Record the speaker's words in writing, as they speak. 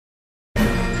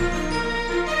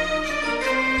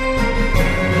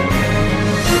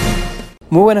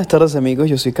Muy buenas tardes amigos,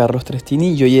 yo soy Carlos Trestini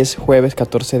y hoy es jueves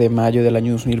 14 de mayo del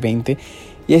año 2020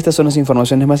 y estas son las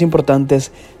informaciones más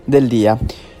importantes del día.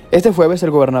 Este jueves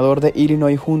el gobernador de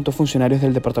Illinois junto a funcionarios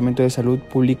del Departamento de Salud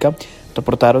Pública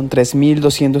reportaron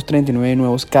 3.239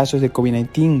 nuevos casos de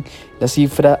COVID-19. La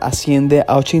cifra asciende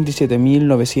a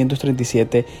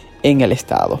 87.937 en el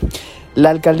estado. La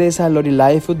alcaldesa Lori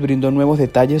Lightfoot brindó nuevos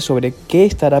detalles sobre qué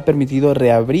estará permitido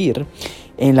reabrir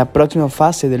en la próxima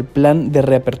fase del plan de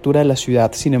reapertura de la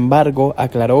ciudad. Sin embargo,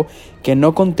 aclaró que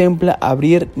no contempla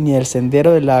abrir ni el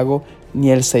Sendero del Lago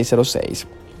ni el 606.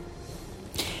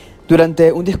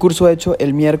 Durante un discurso hecho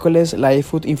el miércoles,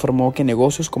 Lightfoot informó que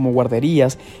negocios como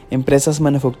guarderías, empresas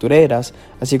manufactureras,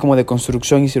 así como de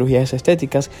construcción y cirugías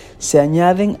estéticas, se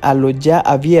añaden a lo ya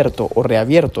abierto o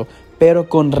reabierto, pero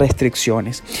con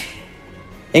restricciones.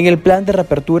 En el plan de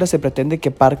reapertura se pretende que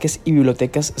parques y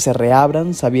bibliotecas se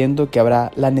reabran sabiendo que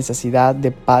habrá la necesidad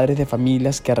de padres de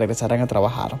familias que regresarán a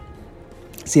trabajar.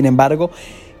 Sin embargo,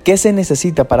 ¿qué se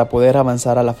necesita para poder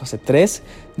avanzar a la fase 3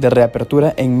 de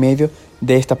reapertura en medio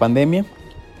de esta pandemia?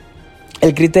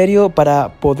 El criterio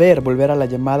para poder volver a la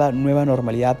llamada nueva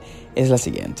normalidad es la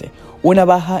siguiente: una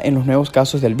baja en los nuevos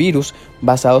casos del virus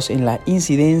basados en la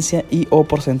incidencia y o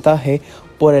porcentaje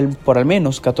por al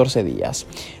menos 14 días.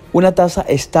 Una tasa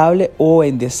estable o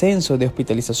en descenso de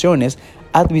hospitalizaciones,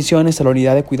 admisiones a la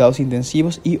unidad de cuidados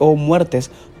intensivos y o muertes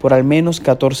por al menos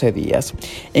 14 días.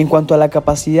 En cuanto a la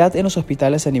capacidad en los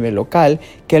hospitales a nivel local,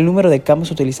 que el número de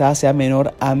camas utilizadas sea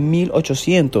menor a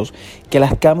 1.800, que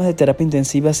las camas de terapia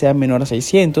intensiva sean menor a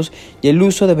 600 y el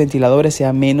uso de ventiladores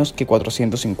sea menos que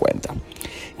 450.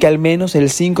 Que al menos el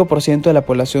 5% de la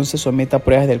población se someta a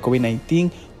pruebas del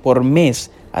COVID-19 por mes.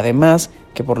 Además,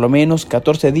 que por lo menos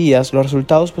 14 días los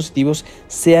resultados positivos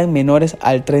sean menores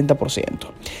al 30%.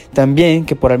 También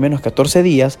que por al menos 14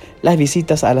 días las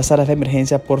visitas a las salas de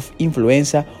emergencia por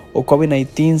influenza o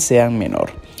COVID-19 sean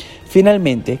menor.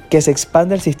 Finalmente, que se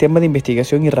expanda el sistema de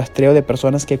investigación y rastreo de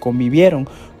personas que convivieron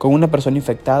con una persona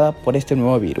infectada por este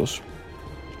nuevo virus.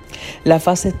 La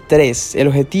fase 3, el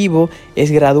objetivo es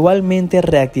gradualmente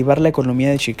reactivar la economía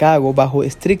de Chicago bajo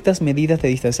estrictas medidas de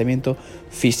distanciamiento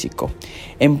físico.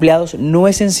 Empleados no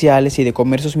esenciales y de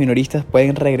comercios minoristas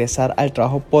pueden regresar al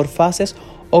trabajo por fases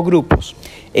o grupos.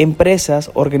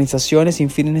 Empresas, organizaciones sin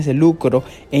fines de lucro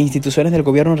e instituciones del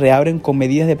gobierno reabren con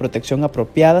medidas de protección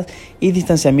apropiadas y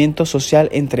distanciamiento social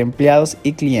entre empleados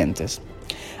y clientes.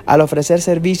 Al ofrecer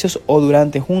servicios o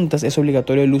durante juntas es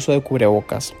obligatorio el uso de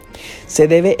cubrebocas. Se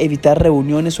debe evitar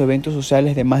reuniones o eventos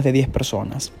sociales de más de 10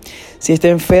 personas. Si está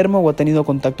enfermo o ha tenido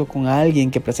contacto con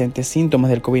alguien que presente síntomas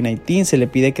del COVID-19, se le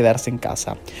pide quedarse en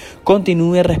casa.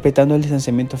 Continúe respetando el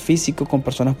distanciamiento físico con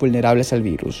personas vulnerables al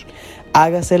virus.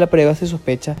 Hágase la prueba si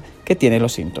sospecha que tiene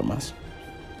los síntomas.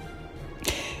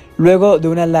 Luego de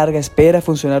una larga espera,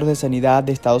 funcionarios de sanidad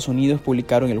de Estados Unidos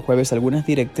publicaron el jueves algunas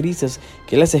directrices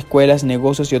que las escuelas,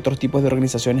 negocios y otros tipos de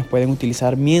organizaciones pueden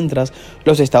utilizar mientras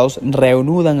los estados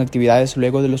reanudan actividades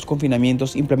luego de los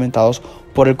confinamientos implementados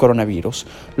por el coronavirus.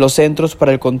 Los Centros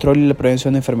para el Control y la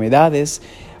Prevención de Enfermedades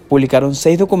publicaron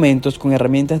 6 documentos con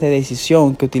herramientas de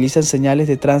decisión que utilizan señales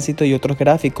de tránsito y otros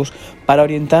gráficos para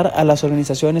orientar a las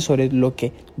organizaciones sobre lo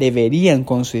que deberían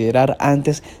considerar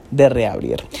antes de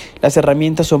reabrir. Las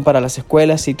herramientas son para las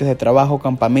escuelas, sitios de trabajo,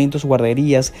 campamentos,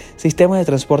 guarderías, sistemas de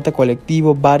transporte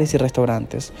colectivo, bares y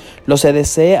restaurantes. Los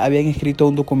CDC habían escrito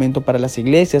un documento para las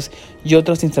iglesias y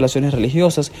otras instalaciones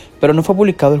religiosas, pero no fue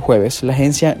publicado el jueves. La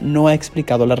agencia no ha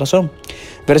explicado la razón.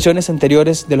 Versiones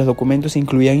anteriores de los documentos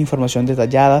incluían información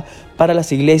detallada para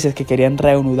las iglesias que querían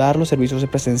reanudar los servicios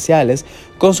presenciales,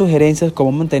 con sugerencias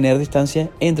como mantener distancia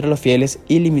entre los fieles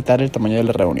y limitar el tamaño de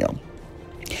la reunión.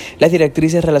 Las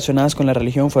directrices relacionadas con la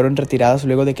religión fueron retiradas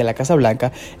luego de que la Casa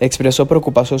Blanca expresó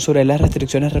preocupación sobre las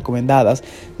restricciones recomendadas,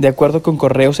 de acuerdo con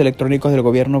correos electrónicos del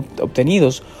gobierno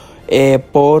obtenidos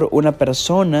por una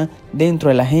persona dentro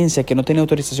de la agencia que no tenía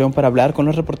autorización para hablar con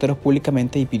los reporteros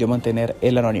públicamente y pidió mantener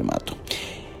el anonimato.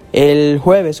 El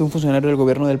jueves, un funcionario del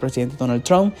gobierno del presidente Donald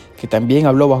Trump, que también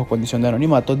habló bajo condición de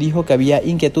anonimato, dijo que había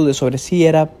inquietudes sobre si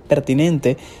era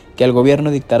pertinente que el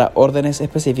gobierno dictara órdenes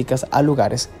específicas a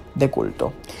lugares de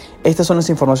culto. Estas son las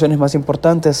informaciones más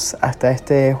importantes hasta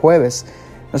este jueves.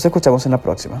 Nos escuchamos en la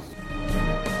próxima.